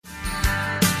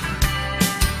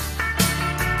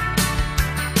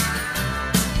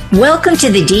Welcome to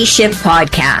the D-Shift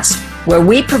podcast, where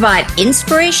we provide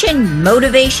inspiration,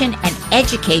 motivation, and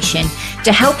education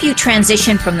to help you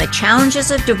transition from the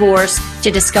challenges of divorce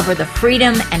to discover the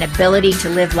freedom and ability to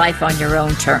live life on your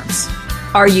own terms.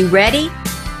 Are you ready?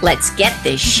 Let's get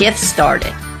this shift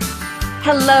started.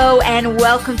 Hello, and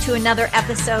welcome to another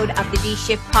episode of the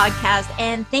D-Shift podcast.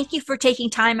 And thank you for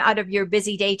taking time out of your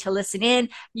busy day to listen in.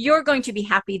 You're going to be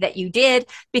happy that you did,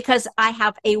 because I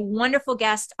have a wonderful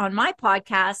guest on my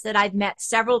podcast that I've met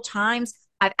several times.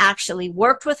 I've actually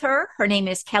worked with her. Her name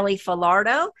is Kelly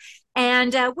Falardeau.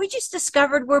 And we just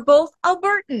discovered we're both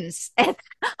Albertans. And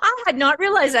I had not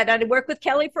realized that. I'd worked with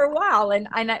Kelly for a while, and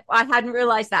I hadn't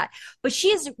realized that. But she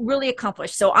is really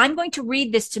accomplished. So I'm going to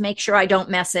read this to make sure I don't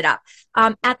mess it up.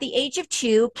 At the age of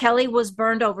 2, Kelly was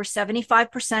burned over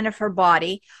 75% of her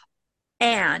body.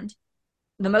 And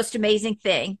the most amazing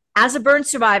thing, as a burn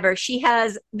survivor, she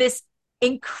has this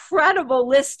incredible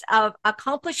list of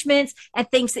accomplishments and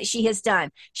things that she has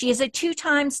done. She is a 2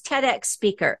 times TEDx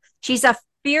speaker. She's a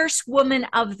Fierce Woman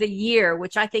of the Year,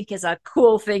 which I think is a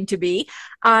cool thing to be.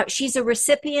 She's a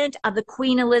recipient of the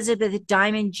Queen Elizabeth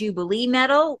Diamond Jubilee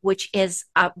Medal, which is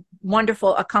a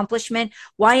wonderful accomplishment,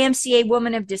 YMCA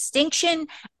Woman of Distinction,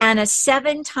 and a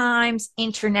 7 times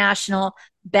international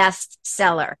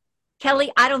bestseller.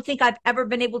 Kelly, I don't think I've ever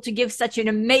been able to give such an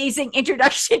amazing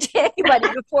introduction to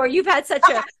anybody before. You've had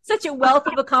such a wealth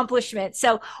of accomplishment.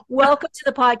 So welcome to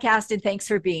the podcast, and thanks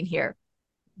for being here.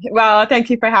 Well,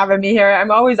 thank you for having me here. I'm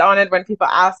always honored when people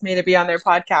ask me to be on their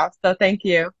podcast. So thank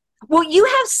you. Well, you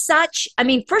have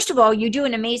first of all, you do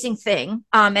an amazing thing.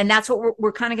 And that's what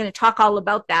we're kind of going to talk all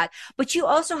about that. But you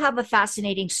also have a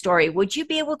fascinating story. Would you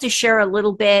be able to share a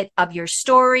little bit of your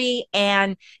story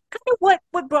and kind of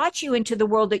what brought you into the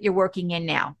world that you're working in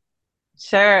now?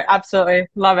 Sure. Absolutely.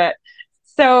 Love it.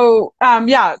 So,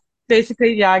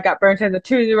 basically, I got burnt as a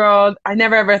 2-year-old. I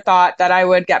never ever thought that I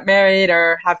would get married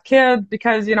or have kids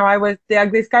because, I was the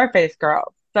ugly Scarface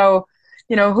girl. So,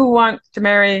 who wants to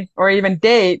marry or even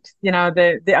date,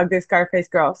 the ugly Scarface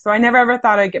girl? So I never ever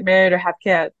thought I'd get married or have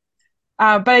kids.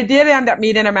 But I did end up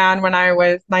meeting a man when I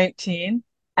was 19,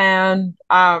 and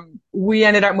we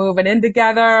ended up moving in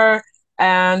together.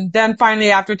 And then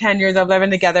finally, after 10 years of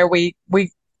living together, we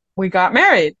got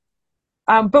married.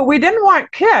 But we didn't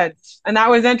want kids. And that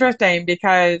was interesting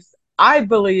because I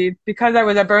believed, because I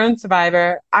was a burn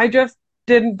survivor, I just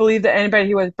didn't believe that anybody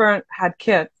who was burnt had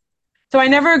kids. So I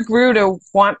never grew to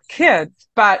want kids,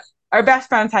 but our best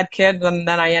friends had kids. And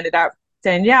then I ended up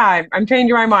saying, yeah, I'm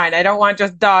changing my mind. I don't want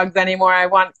just dogs anymore. I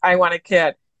want a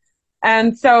kid.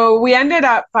 And so we ended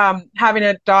up having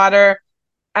a daughter.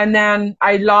 And then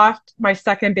I lost my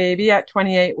second baby at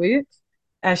 28 weeks.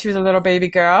 And she was a little baby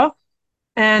girl.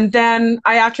 And then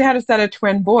I actually had a set of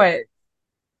twin boys.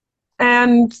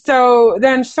 And so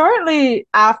then shortly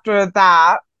after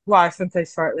that, well, I shouldn't say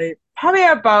shortly, probably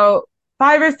about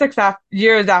 5 or 6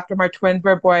 years after my twins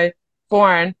were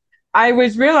born, I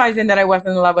was realizing that I wasn't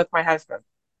in love with my husband.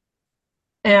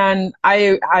 And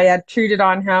I had cheated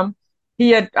on him.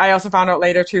 I also found out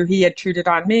later too, he had cheated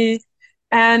on me.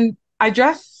 And I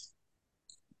just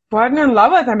wasn't in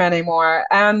love with him anymore.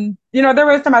 And, there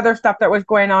was some other stuff that was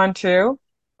going on too.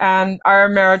 And our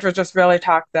marriage was just really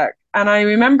toxic. And I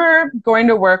remember going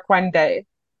to work one day,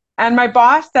 and my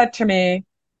boss said to me,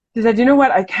 she said, you know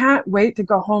what? I can't wait to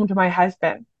go home to my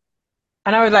husband.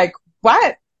 And I was like,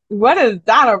 what? What is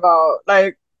that about?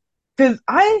 Like, because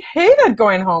I hated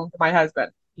going home to my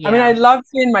husband. Yeah. I mean, I loved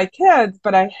seeing my kids,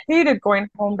 but I hated going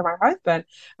home to my husband.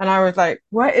 And I was like,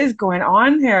 what is going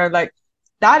on here? Like,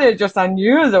 that is just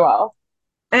unusual.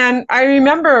 And I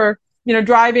remember,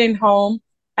 driving home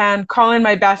and calling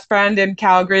my best friend in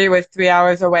Calgary, was 3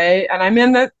 hours away. And I'm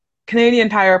in the Canadian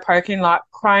Tire parking lot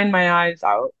crying my eyes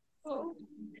out.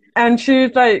 And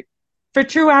she's like, for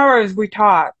 2 hours we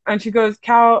talked. And she goes,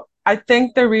 Cal, I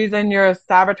think the reason you're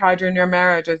sabotaging your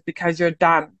marriage is because you're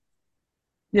done.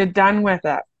 You're done with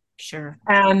it. Sure.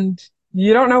 And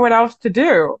you don't know what else to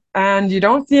do. And you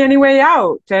don't see any way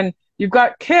out. And you've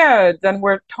got kids. And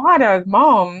we're taught as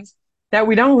moms that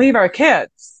we don't leave our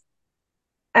kids.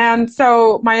 And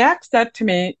so my ex said to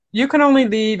me, you can only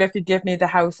leave if you give me the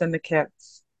house and the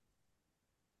kids.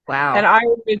 Wow. And I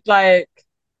was like,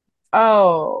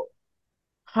 oh,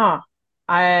 huh.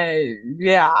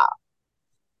 Yeah.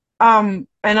 And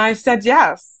I said,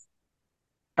 yes.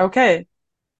 Okay.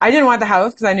 I didn't want the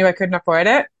house because I knew I couldn't afford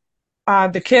it.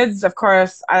 The kids, of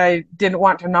course, I didn't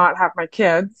want to not have my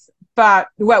kids. But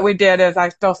what we did is I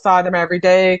still saw them every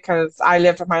day because I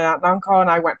lived with my aunt and uncle, and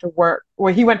I went to work.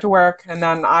 Well, he went to work, and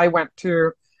then I went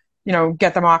to,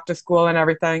 get them off to school and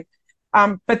everything.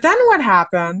 But then what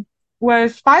happened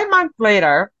was 5 months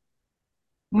later,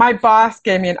 my boss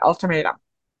gave me an ultimatum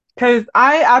because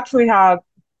I actually had,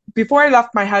 before I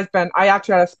left my husband, I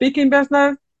actually had a speaking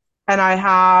business and I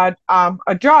had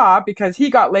a job because he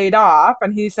got laid off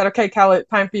and he said, okay, Kelly, it's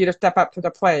time for you to step up to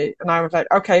the plate. And I was like,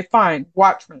 okay, fine,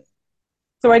 watch me.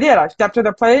 So I did. I stepped to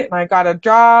the plate and I got a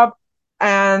job.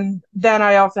 And then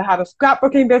I also had a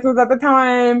scrapbooking business at the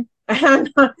time.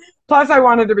 And plus, I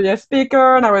wanted to be a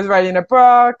speaker and I was writing a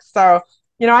book. So,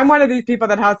 I'm one of these people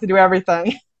that has to do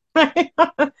everything.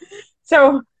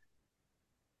 So,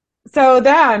 so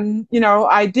then,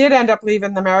 I did end up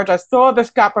leaving the marriage. I sold the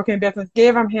scrapbooking business,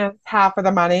 gave him his half of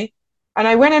the money. And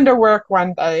I went into work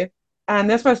one day. And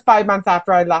this was 5 months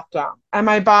after I left him. And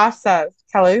my boss says,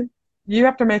 Kelly, you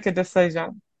have to make a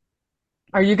decision.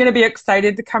 Are you going to be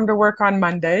excited to come to work on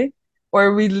Monday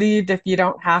or relieved if you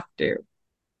don't have to?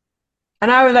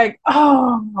 And I was like,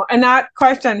 oh, and that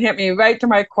question hit me right to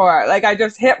my core. Like I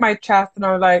just hit my chest and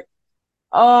I was like,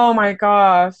 oh my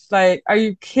gosh, like, are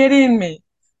you kidding me?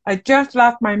 I just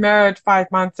left my marriage 5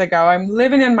 months ago. I'm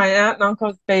living in my aunt and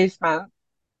uncle's basement.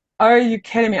 Are you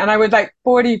kidding me? And I was like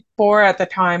 44 at the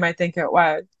time, I think it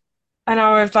was. And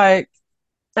I was like,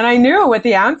 and I knew what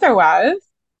the answer was.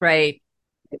 Right.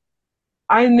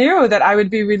 I knew that I would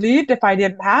be relieved if I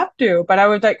didn't have to, but I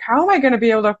was like, how am I going to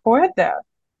be able to afford this?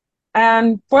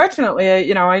 And fortunately,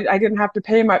 I didn't have to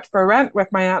pay much for rent with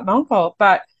my aunt and uncle.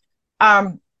 But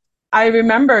um, I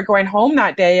remember going home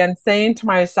that day and saying to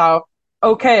myself,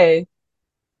 okay,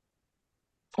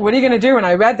 what are you going to do? And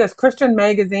I read this Christian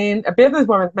magazine, a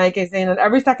businesswoman's magazine, and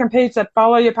every second page said,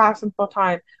 follow your passion full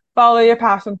time, follow your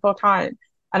passion full time.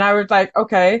 And I was like,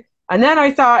 okay. And then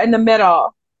I saw in the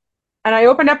middle, and I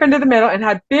opened up into the middle and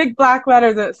had big black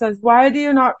letters that says, why do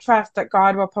you not trust that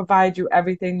God will provide you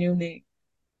everything you need?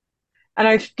 And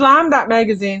I slammed that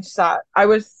magazine shut. I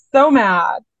was so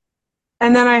mad.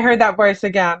 And then I heard that voice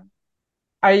again.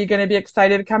 Are you going to be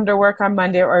excited to come to work on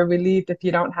Monday or relieved if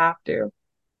you don't have to?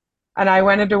 And I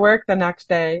went into work the next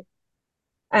day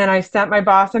and I sent my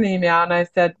boss an email and I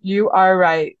said, you are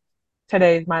right.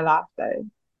 Today's my last day.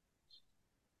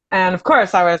 And of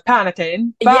course I was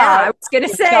panicking, Yeah, I but was going to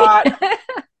I say. thought,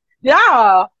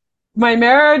 yeah, my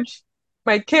marriage,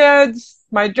 my kids,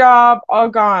 my job, all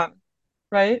gone,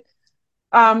 right?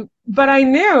 But I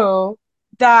knew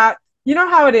that, you know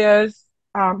how it is,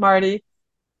 Marty.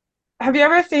 Have you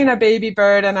ever seen a baby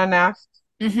bird in a nest?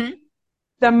 Hmm.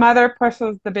 The mother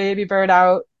pushes the baby bird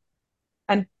out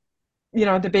and,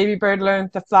 the baby bird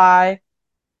learns to fly.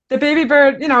 The baby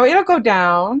bird, it'll go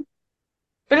down,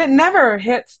 but it never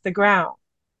hits the ground.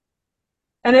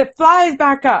 And it flies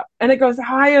back up and it goes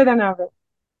higher than ever.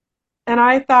 And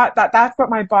I thought that that's what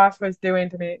my boss was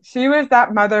doing to me. She was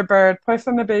that mother bird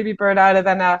pushing the baby bird out of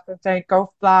the nest and saying,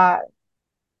 go fly.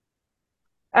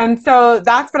 And so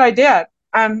that's what I did.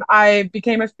 And I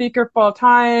became a speaker full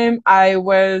time. I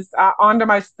was on to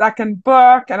my second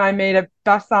book and I made a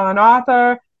best-selling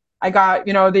author. I got,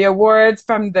 the awards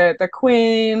from the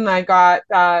Queen. I got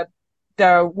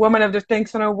the Woman of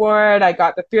Distinction Award. I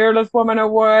got the Fearless Woman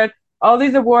Award. All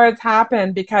these awards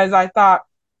happened because I thought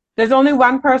there's only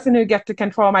one person who gets to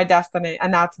control my destiny,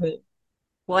 and that's me.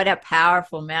 What a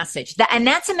powerful message. And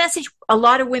that's a message a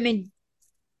lot of women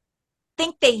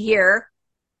think they hear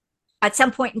at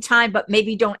some point in time, but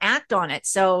maybe don't act on it.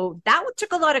 So that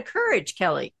took a lot of courage,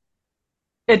 Kelly.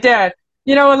 It did.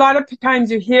 A lot of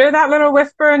times you hear that little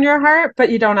whisper in your heart, but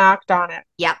you don't act on it.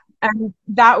 Yeah. And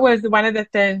that was one of the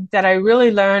things that I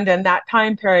really learned in that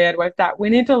time period was that we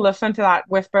need to listen to that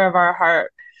whisper of our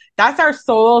heart. That's our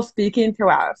soul speaking to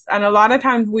us. And a lot of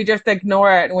times we just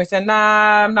ignore it and we say,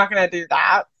 nah, I'm not going to do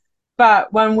that.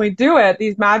 But when we do it,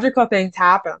 these magical things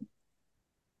happen.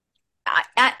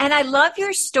 And I love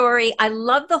your story. I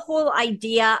love the whole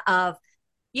idea of,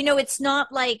 it's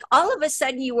not like all of a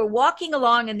sudden you were walking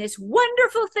along and this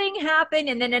wonderful thing happened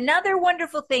and then another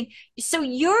wonderful thing. So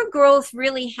your growth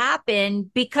really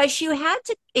happened because you had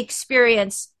to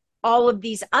experience all of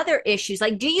these other issues.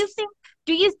 Like, do you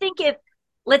think if,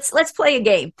 let's play a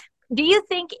game. Do you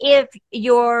think if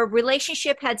your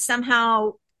relationship had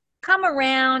somehow come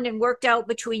around and worked out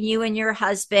between you and your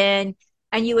husband,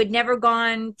 and you had never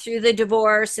gone through the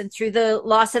divorce and through the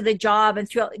loss of the job and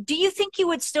through, do you think you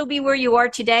would still be where you are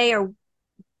today, or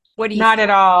what do you Not think?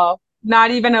 at all.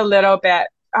 Not even a little bit.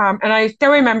 And I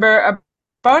still remember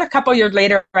about a couple years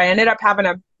later, I ended up having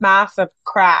a massive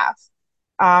crash.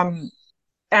 Um,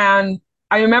 and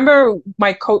I remember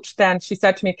my coach then, she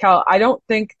said to me, Kel, I don't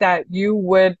think that you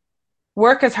would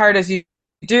work as hard as you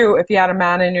do if you had a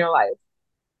man in your life.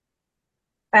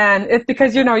 And it's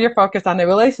because, you're focused on the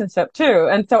relationship too.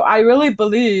 And so I really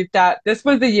believe that this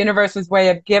was the universe's way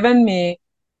of giving me,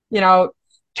 you know,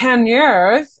 10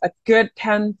 years, a good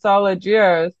 10 solid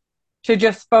years, to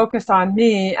just focus on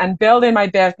me and building my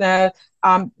business,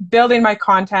 building my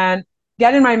content,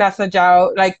 getting my message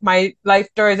out, like my life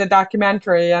story is a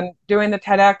documentary and doing the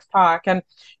TEDx talk. And,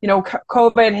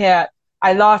 COVID hit.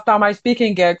 I lost all my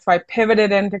speaking gigs. So I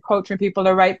pivoted into coaching people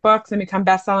to write books and become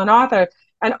best-selling authors.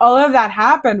 And all of that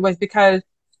happened was because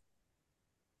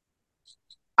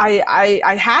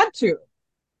I had to.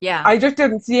 Yeah. I just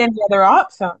didn't see any other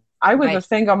option. I was a Right.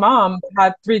 single mom that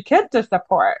had three kids to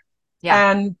support.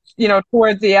 Yeah. And,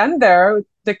 towards the end there,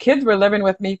 the kids were living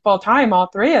with me full time, all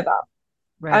three of them.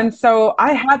 Right. And so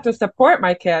I had to support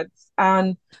my kids.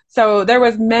 And so there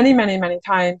was many, many, many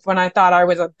times when I thought I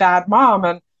was a bad mom.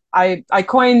 And I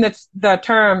coined the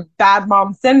term bad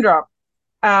mom syndrome,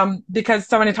 because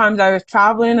so many times I was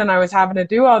traveling and I was having to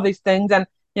do all these things. And,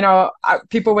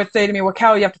 people would say to me, well,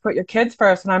 Kel, you have to put your kids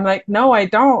first. And I'm like, no, I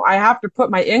don't. I have to put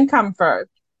my income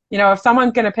first. If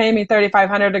someone's going to pay me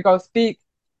 $3,500 to go speak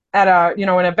at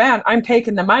an event, I'm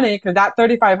taking the money because that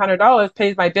 $3,500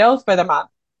 pays my bills for the month,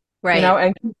 Right.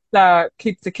 and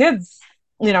keeps the kids,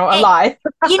 alive.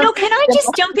 Can I just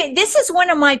jump in? This is one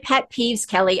of my pet peeves,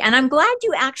 Kelly, and I'm glad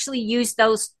you actually used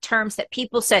those terms that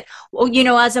people said, well,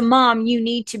 as a mom, you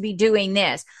need to be doing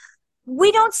this.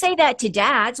 We don't say that to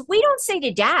dads. We don't say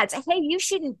to dads, hey, you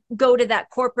shouldn't go to that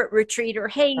corporate retreat, or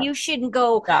hey, you shouldn't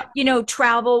go, Yeah.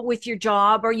 Travel with your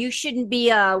job, or you shouldn't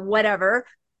be whatever,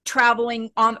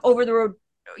 traveling on over the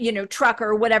road, truck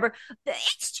or whatever.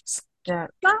 It's just Yeah.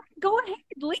 go ahead,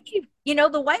 leave.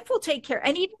 The wife will take care.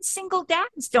 And even single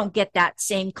dads don't get that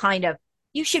same kind of,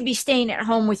 you should be staying at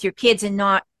home with your kids and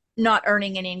not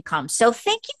earning an income. So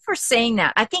thank you for saying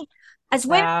that. I think as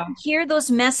women Yeah. hear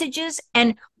those messages,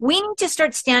 and we need to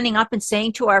start standing up and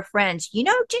saying to our friends,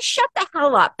 just shut the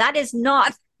hell up. That is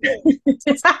not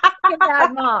just a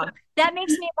bad mom. That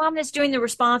makes me a mom that's doing the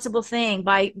responsible thing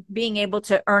by being able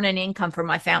to earn an income for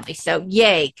my family. So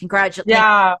yay, congratulations.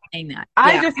 Yeah. Saying that.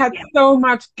 I Yeah. just had so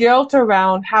much guilt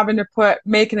around having to put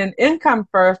making an income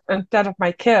first instead of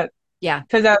my kids. Yeah.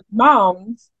 Because as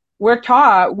moms, we're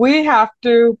taught we have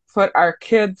to put our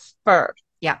kids first,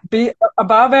 Yeah. be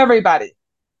above everybody.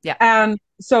 Yeah. And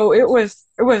so it was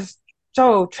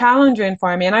so challenging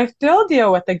for me. And I still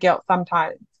deal with the guilt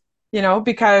sometimes,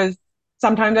 because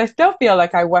sometimes I still feel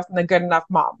like I wasn't a good enough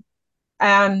mom.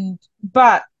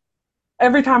 But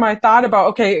every time I thought about,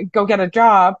 okay, go get a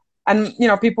job, and,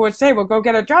 people would say, well, go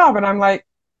get a job. And I'm like,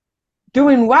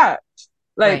 doing what?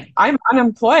 Like, Right. I'm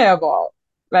unemployable,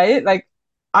 right? Like,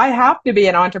 I have to be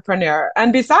an entrepreneur.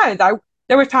 And besides,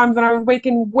 there were times when I was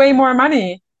making way more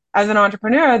money as an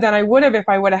entrepreneur than I would have if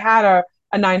I would have had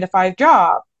a 9 to 5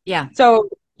 job. Yeah. So,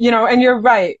 and you're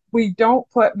right. We don't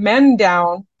put men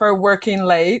down for working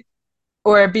late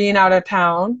or being out of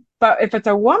town. But if it's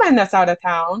a woman that's out of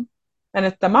town and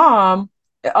it's the mom,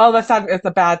 all of a sudden it's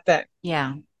a bad thing.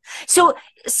 Yeah. So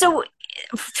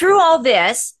through all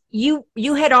this, you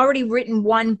had already written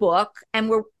one book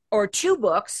or two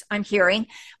books, I'm hearing.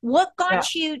 What Yeah.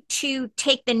 got you to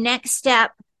take the next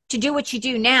step to do what you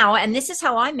do now? And this is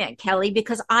how I met Kelly,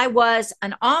 because I was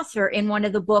an author in one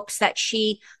of the books that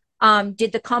she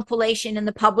did the compilation and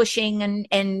the publishing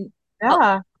and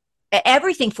Yeah.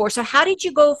 everything for. So how did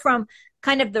you go from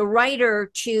kind of the writer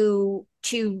to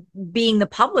being the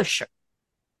publisher?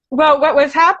 Well, what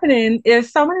was happening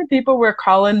is so many people were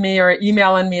calling me or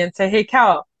emailing me and say, hey,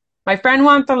 Cal, my friend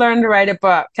wants to learn to write a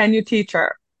book. Can you teach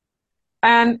her?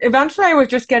 And eventually I was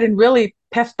just getting really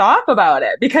pissed off about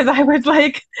it because I was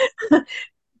like, do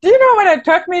you know what it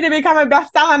took me to become a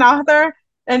best-selling author?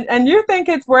 And you think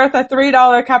it's worth a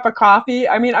 $3 cup of coffee?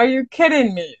 I mean, are you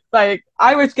kidding me? Like,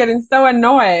 I was getting so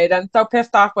annoyed and so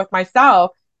pissed off with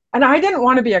myself. And I didn't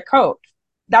want to be a coach.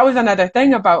 That was another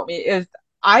thing about me is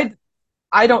I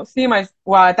I don't see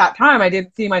well, at that time, I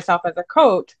didn't see myself as a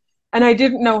coach, and I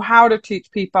didn't know how to teach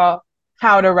people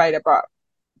how to write a book.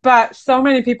 But so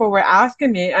many people were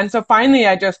asking me. And so finally,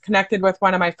 I just connected with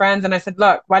one of my friends and I said,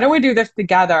 look, why don't we do this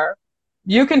together?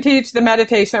 You can teach the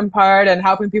meditation part and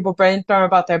helping people brainstorm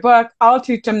about their book. I'll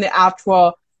teach them the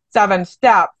actual 7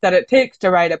 steps that it takes to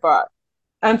write a book.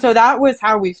 And so that was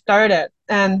how we started.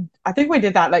 And I think we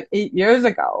did that like 8 years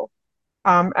ago.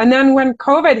 And then when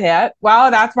COVID hit, well,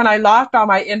 that's when I lost all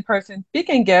my in-person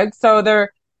speaking gigs. So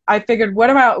I figured, what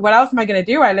else am I going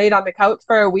to do? I laid on the couch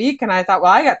for a week and I thought,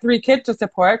 well, I got 3 kids to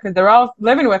support because they're all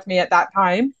living with me at that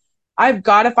time. I've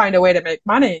got to find a way to make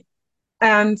money.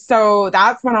 And so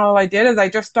that's when all I did is I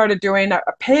just started doing a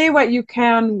pay what you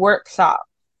can workshop.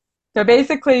 So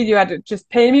basically you had to just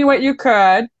pay me what you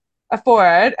could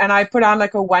afford. And I put on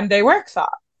like a 1 day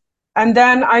workshop. And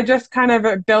then I just kind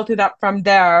of built it up from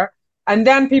there. And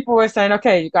then people were saying,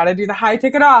 okay, you got to do the high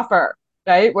ticket offer,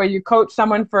 right? Where you coach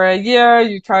someone for a year,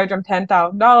 you charge them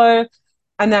 $10,000,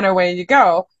 and then away you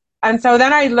go. And so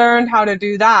then I learned how to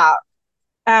do that.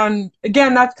 And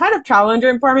again, that's kind of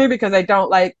challenging for me because I don't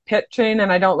like pitching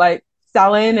and I don't like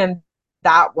selling in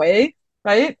that way,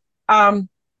 right?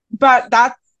 But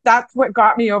that's what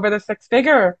got me over the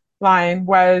six-figure line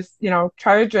was,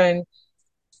 charging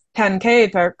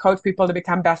 10K to coach people to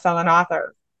become best-selling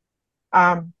authors.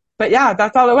 But yeah,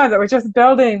 that's all it was. It was just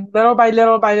building little by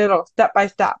little by little, step by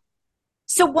step.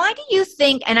 So why do you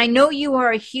think, and I know you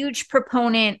are a huge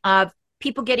proponent of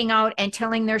people getting out and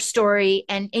telling their story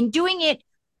and in doing it,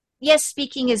 yes,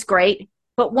 speaking is great,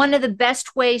 but one of the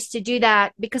best ways to do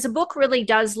that, because a book really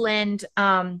does lend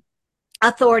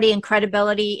authority and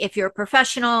credibility if you're a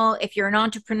professional, if you're an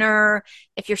entrepreneur,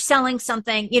 if you're selling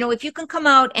something, if you can come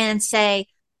out and say,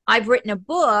 I've written a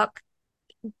book,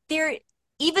 there,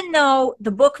 even though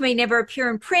the book may never appear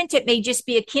in print, it may just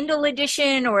be a Kindle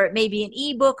edition or it may be an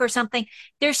ebook or something.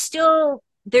 There's still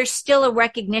a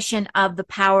recognition of the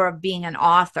power of being an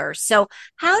author. So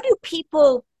how do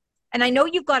people, and I know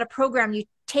you've got a program you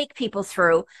take people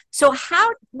through. So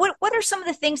what are some of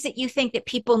the things that you think that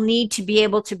people need to be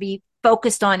able to be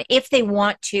focused on if they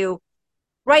want to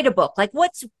write a book? Like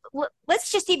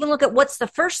let's just even look at what's the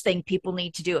first thing people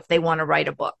need to do if they want to write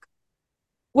a book.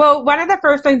 Well, one of the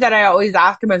first things that I always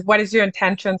ask them is, what is your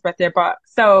intentions with your book?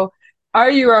 So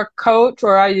are you a coach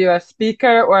or are you a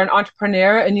speaker or an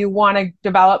entrepreneur and you want to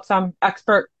develop some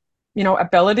expert,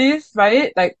 abilities,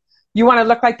 right? Like you want to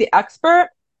look like the expert,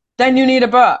 then you need a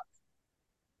book,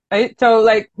 right? So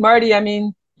like Marty, I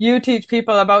mean, you teach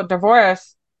people about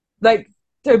divorce. Like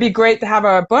it would be great to have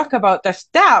a book about the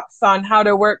steps on how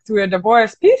to work through a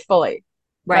divorce peacefully,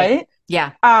 Right. right?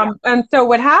 Yeah. And so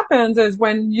what happens is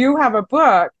when you have a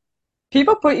book,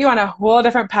 people put you on a whole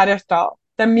different pedestal.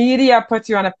 The media puts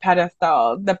you on a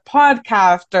pedestal. The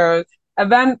podcasters,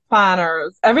 event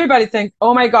planners, everybody thinks,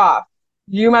 oh my gosh,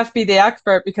 you must be the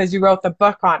expert because you wrote the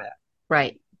book on it.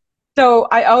 Right. So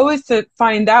I always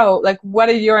find out, like, what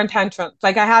are your intentions?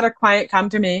 Like I had a client come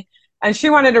to me and she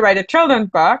wanted to write a children's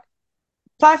book,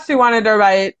 plus she wanted to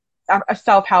write a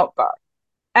self-help book.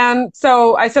 And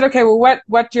so I said, okay, well,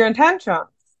 what's your intentions?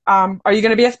 Are you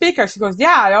going to be a speaker? She goes,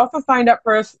 yeah, I also signed up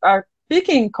for a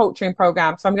speaking coaching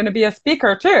program. So I'm going to be a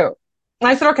speaker too. And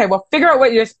I said, okay, well, figure out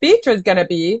what your speech is going to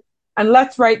be and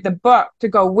let's write the book to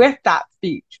go with that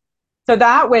speech. So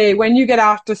that way, when you get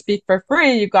asked to speak for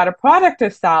free, you've got a product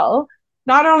to sell.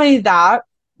 Not only that,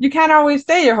 you can't always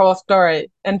say your whole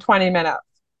story in 20 minutes.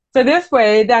 So this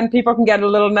way, then people can get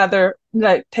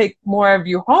take more of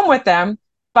you home with them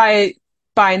by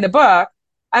buying the book.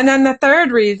 And then the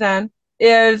third reason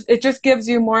is it just gives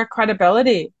you more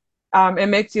credibility. It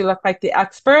makes you look like the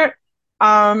expert.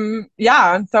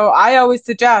 Yeah. And so I always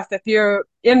suggest if you're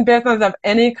in business of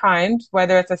any kind,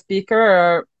 whether it's a speaker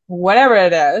or whatever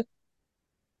it is,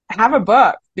 have a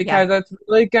book Yeah. because it's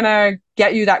really going to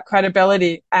get you that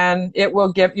credibility and it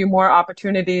will give you more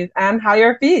opportunities and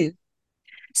higher fees.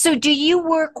 So do you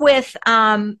work with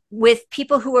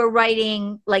people who are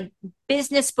writing like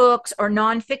business books or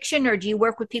nonfiction, or do you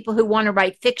work with people who want to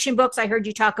write fiction books? I heard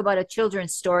you talk about a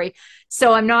children's story.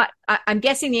 So I'm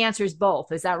guessing the answer is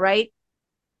both. Is that right?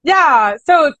 Yeah.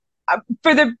 So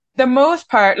for the most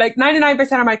part, like 99%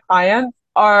 of my clients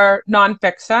are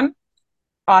nonfiction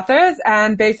authors,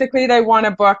 and basically they want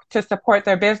a book to support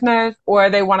their business or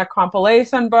they want a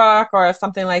compilation book or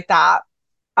something like that.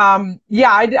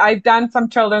 Yeah, I've done some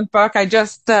children's book.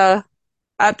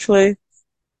 Actually,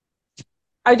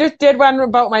 I just did one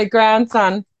about my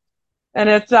grandson,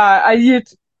 and I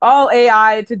used all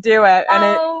AI to do it,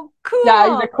 and Oh,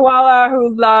 yeah, he's a cool. koala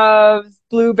who loves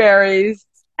blueberries,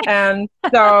 and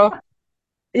so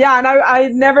yeah, and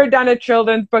I'd never done a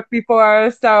children's book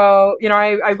before, so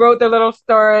I wrote the little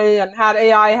story and had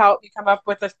AI help me come up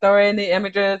with the story and the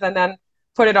images, and then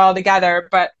put it all together.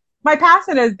 But my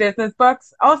passion is business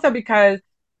books, also because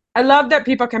I love that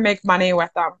people can make money with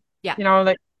them. Yeah.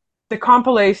 Like the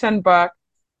compilation book,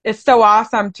 it's so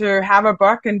awesome to have a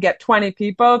book and get 20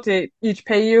 people to each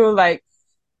pay you like,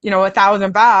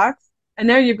 $1,000, and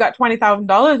there you've got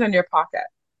 $20,000 in your pocket.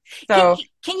 Can So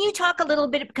can you talk a little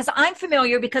bit, because I'm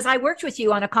familiar, because I worked with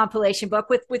you on a compilation book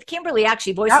with Kimberly,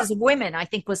 actually, yeah, Voices of Women, I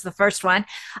think was the first one.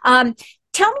 Um,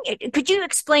 Tell me, could you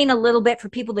explain a little bit for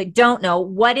people that don't know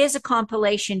what is a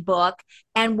compilation book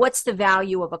and what's the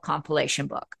value of a compilation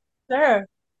book? sure.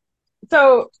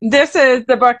 So this is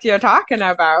the book you're talking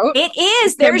about, It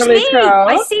is. There's Kimberly me.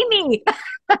 I Crow. see me.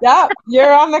 Yeah,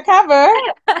 you're on the cover.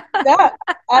 Yeah,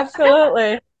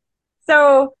 absolutely.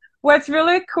 So what's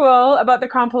really cool about the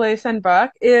compilation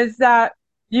book is that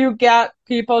you get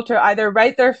people to either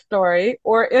write their story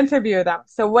or interview them.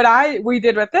 So we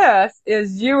did with this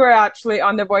is you were actually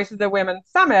on the Voices of Women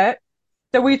Summit.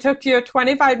 So we took you a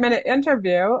 25-minute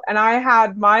interview and I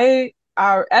had my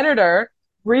editor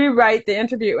rewrite the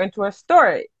interview into a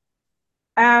story.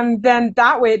 And then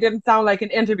that way it didn't sound like an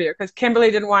interview because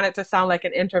Kimberly didn't want it to sound like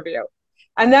an interview.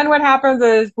 And then what happens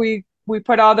is we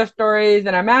put all the stories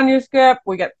in a manuscript,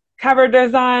 we get cover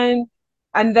design,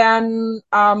 and then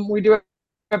we do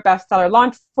a bestseller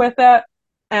launch with it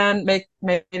and made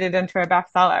it into a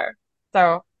bestseller.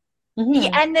 So,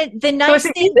 Yeah, and the so it's nice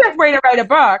the thing, easiest way to write a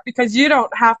book because you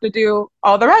don't have to do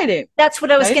all the writing, that's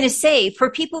what I was right? going to say. For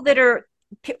people that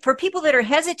are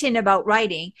hesitant about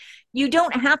writing, you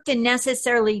don't have to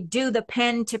necessarily do the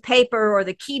pen to paper or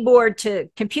the keyboard to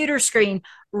computer screen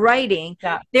writing.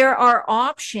 Yeah. There are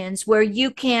options where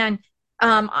you can,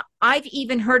 I've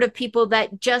even heard of people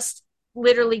that just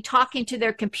literally talk into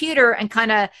their computer and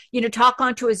kind of, talk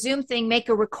onto a Zoom thing, make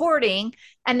a recording,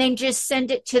 and then just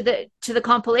send it to the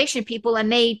compilation people,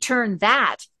 and they turn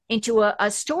that into a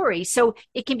story. So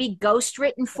it can be ghost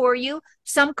written for you.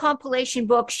 Some compilation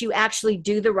books, you actually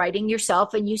do the writing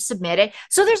yourself and you submit it.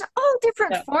 So there's all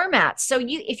different formats. So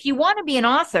if you want to be an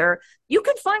author, you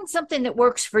can find something that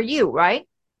works for you, right?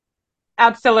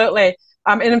 Absolutely.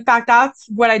 And in fact, that's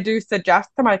what I do suggest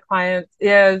to my clients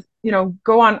is,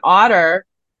 go on Otter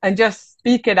and just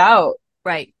speak it out.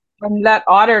 Right. And let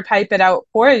Otter type it out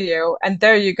for you. And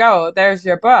there you go. There's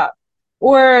your book.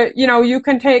 Or, you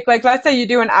can take, like, let's say you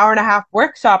do an hour and a half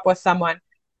workshop with someone,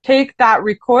 take that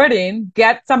recording,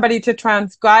 get somebody to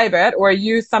transcribe it or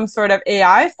use some sort of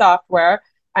AI software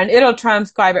and it'll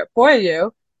transcribe it for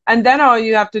you. And then all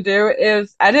you have to do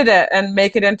is edit it and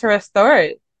make it into a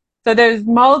story. So there's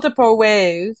multiple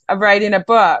ways of writing a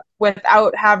book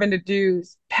without having to do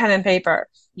pen and paper.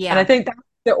 Yeah. And I think that's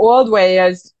the old way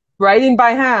is writing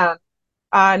by hand.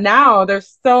 Now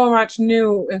there's so much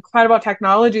new, incredible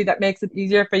technology that makes it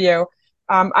easier for you.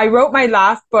 I wrote my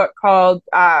last book called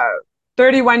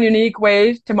 31 Unique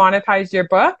Ways to Monetize Your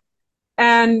Book.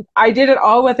 And I did it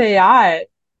all with AI.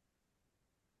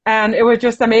 And it was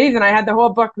just amazing. I had the whole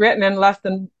book written in less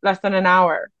than an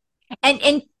hour.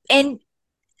 And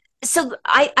so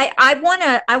I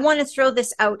want to throw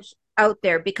this out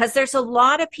there because there's a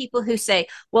lot of people who say,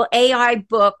 well, AI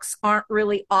books aren't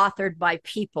really authored by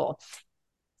people.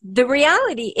 The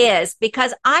reality is,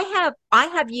 because I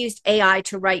have used AI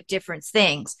to write different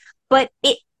things, but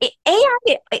AI,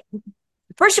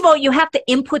 first of all, you have to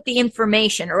input the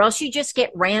information or else you just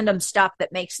get random stuff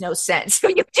that makes no sense. So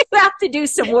you do have to do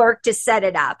some work to set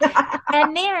it up.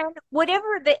 And then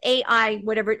whatever the AI,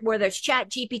 whether it's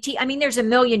Chat GPT, I mean, there's a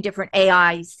million different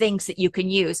AI things that you can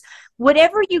use.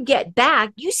 Whatever you get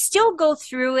back, you still go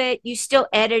through it, you still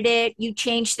edit it, you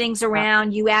change things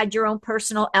around, you add your own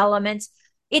personal elements.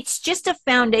 It's just a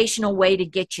foundational way to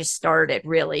get you started,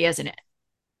 really, isn't it?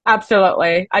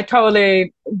 Absolutely. I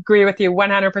totally agree with you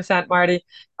 100%, Marty.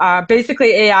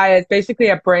 Basically, AI is basically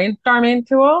a brainstorming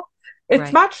tool.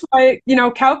 It's much like,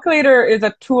 calculator is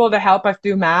a tool to help us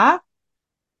do math.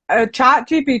 Chat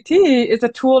GPT is a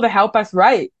tool to help us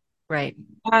write. Right.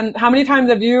 And how many times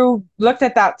have you looked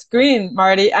at that screen,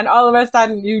 Marty, and all of a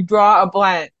sudden you draw a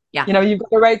blank? Yeah. You've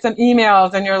got to write some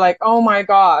emails and you're like, oh my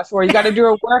gosh, or you got to do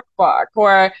a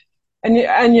workbook and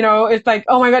it's like,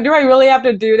 oh my God, do I really have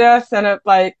to do this? And it's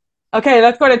like, okay,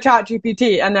 let's go to Chat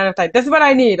GPT. And then it's like, this is what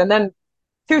I need. And then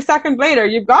 2 seconds later,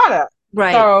 you've got it.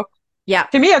 Right. So yeah,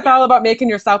 to me, it's all about making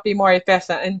yourself be more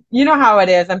efficient. And you know how it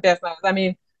is in business. I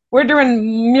mean, we're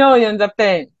doing millions of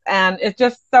things and it's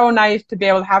just so nice to be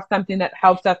able to have something that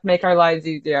helps us make our lives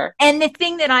easier. And the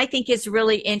thing that I think is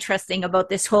really interesting about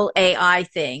this whole AI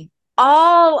thing,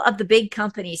 all of the big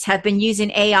companies have been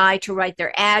using AI to write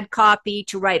their ad copy,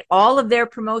 to write all of their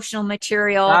promotional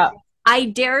material. Wow. I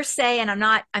dare say, and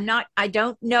I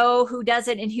don't know who does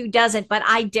it and who doesn't, but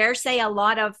I dare say a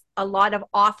lot of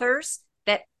authors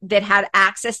that had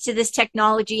access to this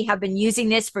technology have been using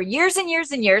this for years and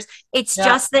years and years. It's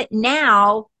just that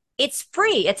now it's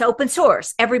free. It's open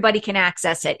source. Everybody can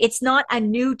access it. It's not a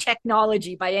new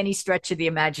technology by any stretch of the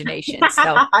imagination.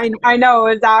 So I know,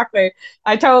 exactly.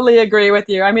 I totally agree with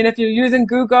you. I mean, if you're using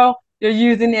Google, you're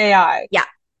using AI. Yeah.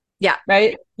 Yeah.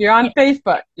 Right? You're on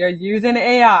Facebook, you're using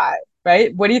AI,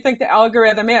 right? What do you think the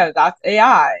algorithm is? That's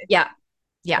AI. Yeah.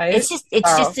 Yeah. Right? It's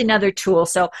just another tool.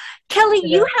 So Kelly,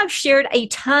 you have shared a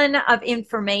ton of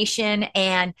information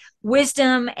and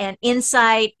wisdom and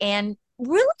insight and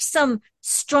really some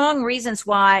strong reasons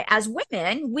why, as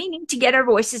women, we need to get our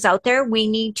voices out there. We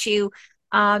need to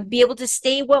be able to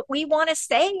say what we want to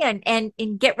say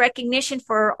and get recognition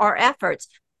for our efforts.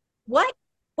 What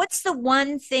what's the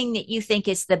one thing that you think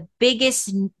is the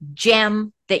biggest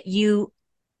gem that you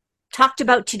talked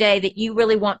about today that you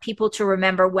really want people to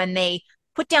remember when they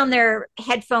put down their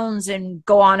headphones and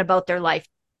go on about their life?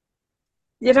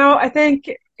 I think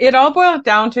it all boils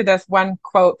down to this one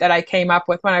quote that I came up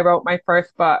with when I wrote my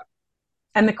first book.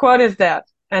 And the quote is this,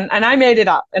 and I made it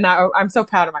up, and I'm so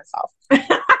proud of myself.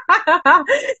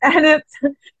 And it's,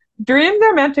 dreams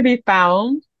are meant to be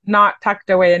found, not tucked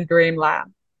away in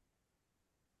dreamland.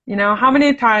 How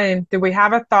many times do we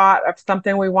have a thought of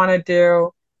something we want to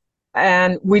do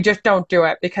and we just don't do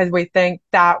it because we think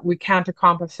that we can't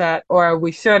accomplish it, or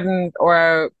we shouldn't,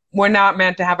 or we're not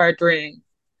meant to have our dreams?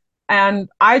 And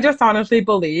I just honestly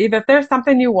believe if there's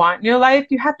something you want in your life,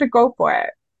 you have to go for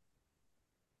it.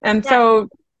 And so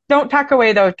don't tuck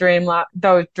away those dreams,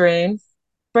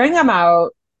 bring them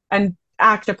out and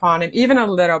act upon them, even a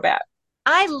little bit.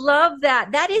 I love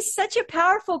that. That is such a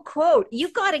powerful quote.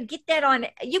 You got to get that on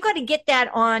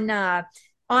a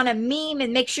meme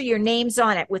and make sure your name's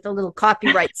on it with a little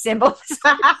copyright symbol.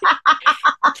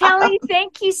 Kelly,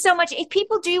 thank you so much. If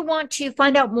people do want to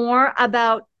find out more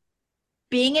about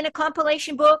being in a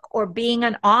compilation book or being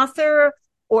an author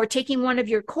or taking one of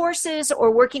your courses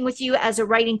or working with you as a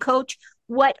writing coach,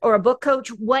 or a book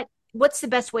coach, what's the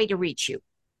best way to reach you?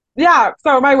 Yeah,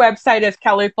 so my website is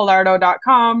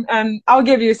kellyfalardeau.com, and I'll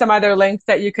give you some other links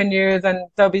that you can use, and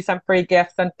there'll be some free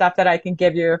gifts and stuff that I can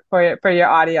give you for your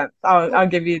audience. I'll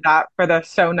give you that for the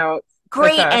show notes.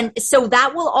 Great. Sure. And so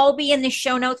that will all be in the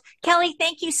show notes. Kelly,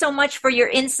 thank you so much for your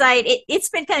insight. It's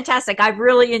been fantastic. I've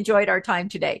really enjoyed our time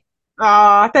today.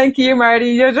 Oh, thank you,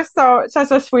 Marty. You're just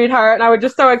such a sweetheart. And I was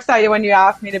just so excited when you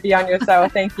asked me to be on your show.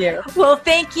 Thank you. Well,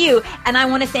 thank you. And I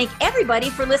want to thank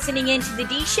everybody for listening in to the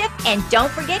D Shift. And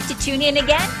don't forget to tune in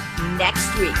again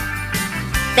next week.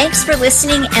 Thanks for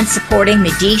listening and supporting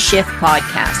the D Shift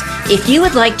podcast. If you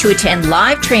would like to attend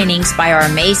live trainings by our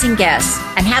amazing guests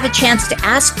and have a chance to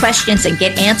ask questions and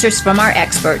get answers from our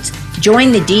experts,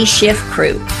 join the D Shift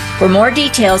crew. For more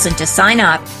details and to sign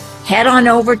up, head on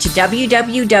over to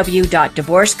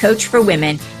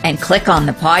www.divorcecoachforwomen and click on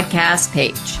the podcast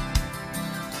page.